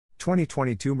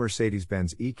2022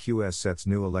 Mercedes-Benz EQS sets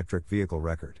new electric vehicle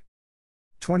record.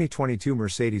 2022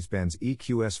 Mercedes-Benz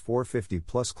EQS 450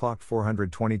 Plus clocked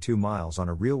 422 miles on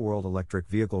a real-world electric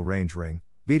vehicle range ring,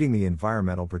 beating the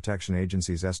Environmental Protection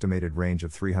Agency's estimated range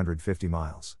of 350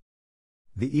 miles.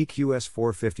 The EQS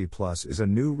 450 Plus is a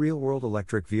new real-world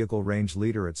electric vehicle range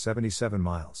leader at 77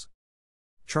 miles.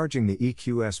 Charging the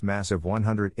EQS massive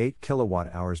 108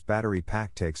 kWh battery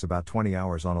pack takes about 20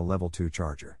 hours on a Level 2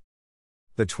 charger.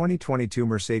 The 2022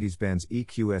 Mercedes-Benz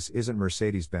EQS isn't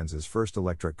Mercedes-Benz's first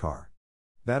electric car.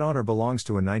 That honor belongs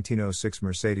to a 1906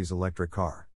 Mercedes electric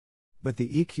car. But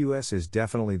the EQS is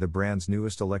definitely the brand's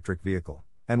newest electric vehicle,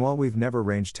 and while we've never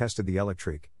range tested the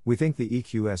Electric, we think the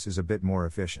EQS is a bit more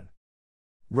efficient.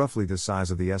 Roughly the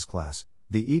size of the S-Class,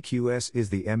 the EQS is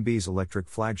the MB's electric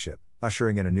flagship,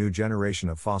 ushering in a new generation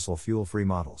of fossil fuel-free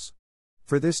models.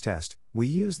 For this test, we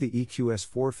use the EQS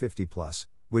 450 Plus,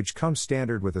 which comes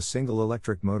standard with a single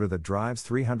electric motor that drives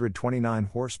 329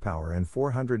 horsepower and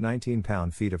 419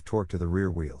 pound-feet of torque to the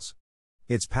rear wheels.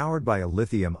 It's powered by a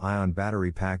lithium-ion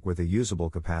battery pack with a usable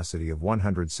capacity of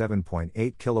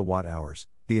 107.8 kilowatt-hours.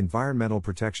 The Environmental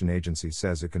Protection Agency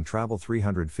says it can travel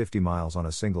 350 miles on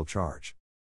a single charge.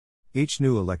 Each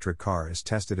new electric car is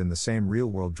tested in the same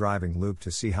real-world driving loop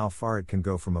to see how far it can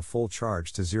go from a full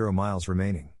charge to 0 miles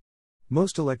remaining.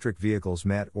 Most electric vehicles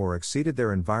met or exceeded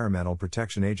their Environmental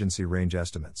Protection Agency range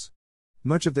estimates.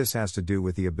 Much of this has to do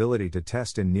with the ability to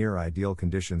test in near-ideal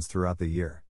conditions throughout the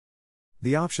year.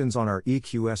 The options on our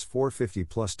EQS 450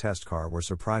 Plus test car were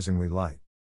surprisingly light.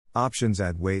 Options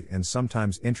add weight and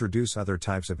sometimes introduce other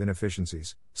types of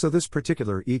inefficiencies, so this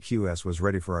particular EQS was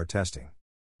ready for our testing.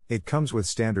 It comes with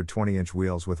standard 20-inch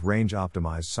wheels with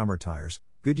range-optimized summer tires,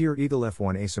 Goodyear Eagle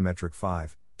F1 asymmetric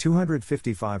 5,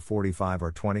 255/45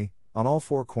 or 20, on all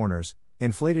four corners,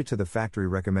 inflated to the factory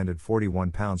recommended 41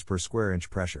 pounds per square inch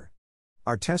pressure.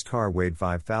 Our test car weighed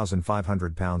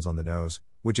 5,500 pounds on the nose,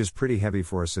 which is pretty heavy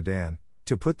for a sedan.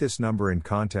 To put this number in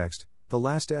context, the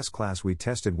last S-Class we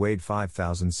tested weighed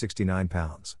 5,069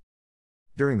 pounds.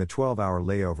 During the 12-hour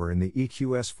layover in the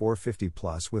EQS 450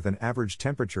 Plus with an average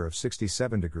temperature of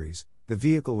 67 degrees, the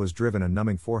vehicle was driven a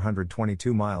numbing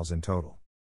 422 miles in total.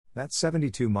 That's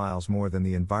 72 miles more than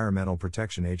the Environmental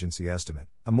Protection Agency estimate,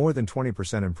 a more than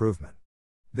 20% improvement.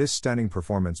 This stunning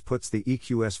performance puts the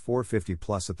EQS 450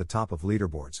 Plus at the top of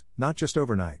leaderboards, not just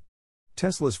overnight.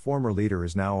 Tesla's former leader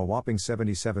is now a whopping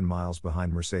 77 miles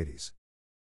behind Mercedes.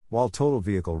 While total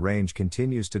vehicle range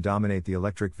continues to dominate the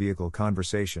electric vehicle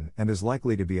conversation and is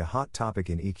likely to be a hot topic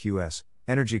in EQS,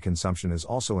 energy consumption is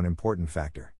also an important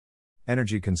factor.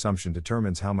 Energy consumption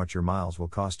determines how much your miles will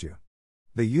cost you.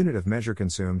 The unit of measure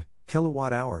consumed,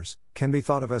 kilowatt-hours, can be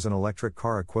thought of as an electric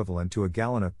car equivalent to a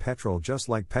gallon of petrol. Just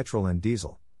like petrol and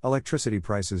diesel, electricity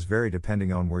prices vary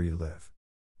depending on where you live.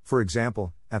 For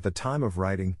example, at the time of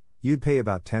writing, you'd pay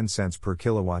about 10 cents per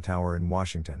kilowatt-hour in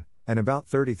Washington, and about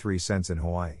 33 cents in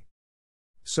Hawaii.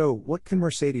 So, what can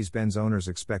Mercedes-Benz owners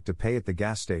expect to pay at the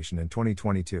gas station in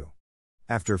 2022?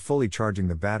 After fully charging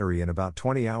the battery in about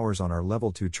 20 hours on our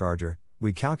Level 2 charger,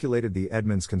 we calculated the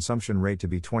Edmunds consumption rate to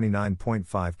be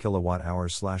 29.5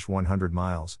 kilowatt-hours/100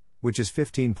 miles, which is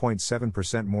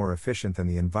 15.7% more efficient than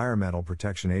the Environmental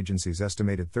Protection Agency's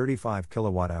estimated 35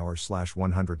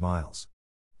 kilowatt-hours/100 miles.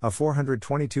 A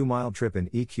 422-mile trip in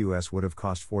EQS would have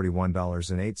cost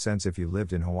 $41.08 if you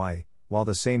lived in Hawaii, while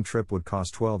the same trip would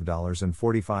cost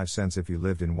 $12.45 if you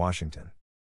lived in Washington.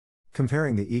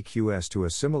 Comparing the EQS to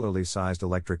a similarly sized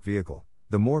electric vehicle,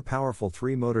 the more powerful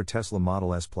 3-motor Tesla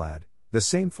Model S Plaid, the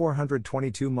same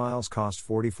 422 miles cost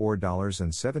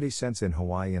 $44.70 in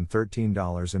Hawaii and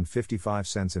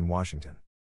 $13.55 in Washington.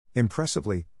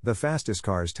 Impressively, the fastest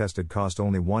cars tested cost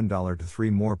only $1 to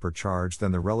 $3 more per charge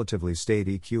than the relatively staid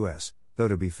EQS, though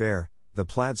to be fair, the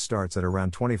Plaid starts at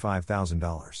around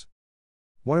 $25,000.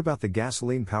 What about the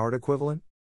gasoline-powered equivalent?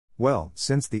 Well,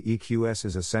 since the EQS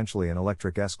is essentially an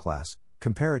electric S-Class,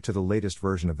 compare it to the latest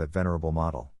version of that venerable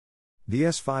model. The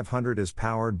S500 is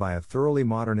powered by a thoroughly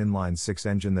modern inline-6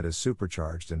 engine that is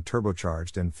supercharged and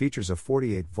turbocharged and features a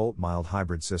 48-volt mild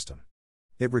hybrid system.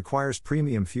 It requires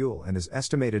premium fuel and is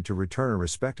estimated to return a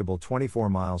respectable 24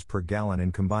 miles per gallon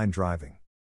in combined driving.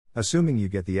 Assuming you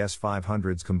get the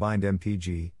S500's combined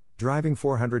MPG, driving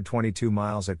 422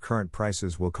 miles at current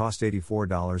prices will cost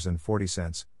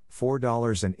 $84.40,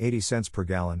 $4.80 per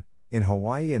gallon, in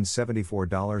Hawaii and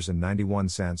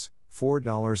 $74.91,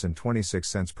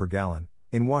 $4.26 per gallon,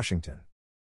 in Washington.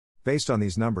 Based on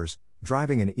these numbers,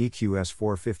 driving an EQS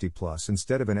 450 Plus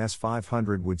instead of an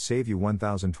S500 would save you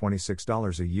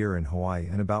 $1,026 a year in Hawaii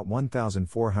and about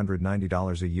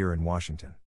 $1,490 a year in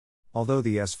Washington. Although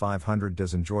the S500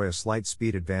 does enjoy a slight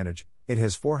speed advantage, it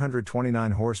has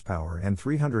 429 horsepower and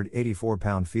 384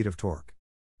 pound-feet of torque.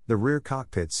 The rear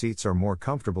cockpit seats are more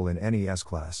comfortable in any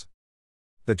S-Class.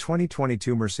 The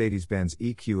 2022 Mercedes-Benz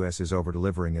EQS is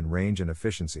over-delivering in range and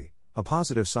efficiency, a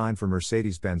positive sign for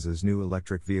Mercedes-Benz's new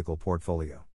electric vehicle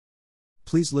portfolio.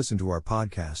 Please listen to our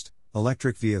podcast,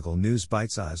 Electric Vehicle News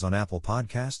Bite-Size, on Apple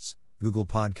Podcasts, Google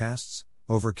Podcasts,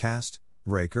 Overcast,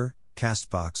 Breaker,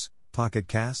 Castbox, Pocket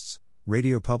Casts,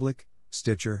 Radio Public,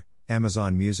 Stitcher,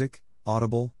 Amazon Music,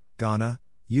 Audible, Ghana,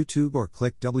 YouTube, or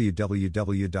click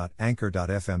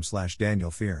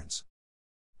www.anchor.fm/Daniel Fearns.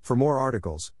 For more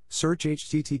articles, search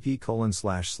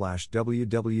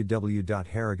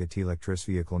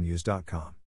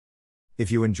http://www.harrogatelectricvehiclenews.com.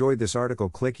 If you enjoyed this article,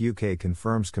 click UK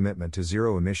confirms commitment to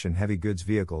zero-emission heavy goods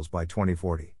vehicles by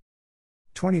 2040.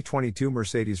 2022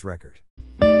 Mercedes record.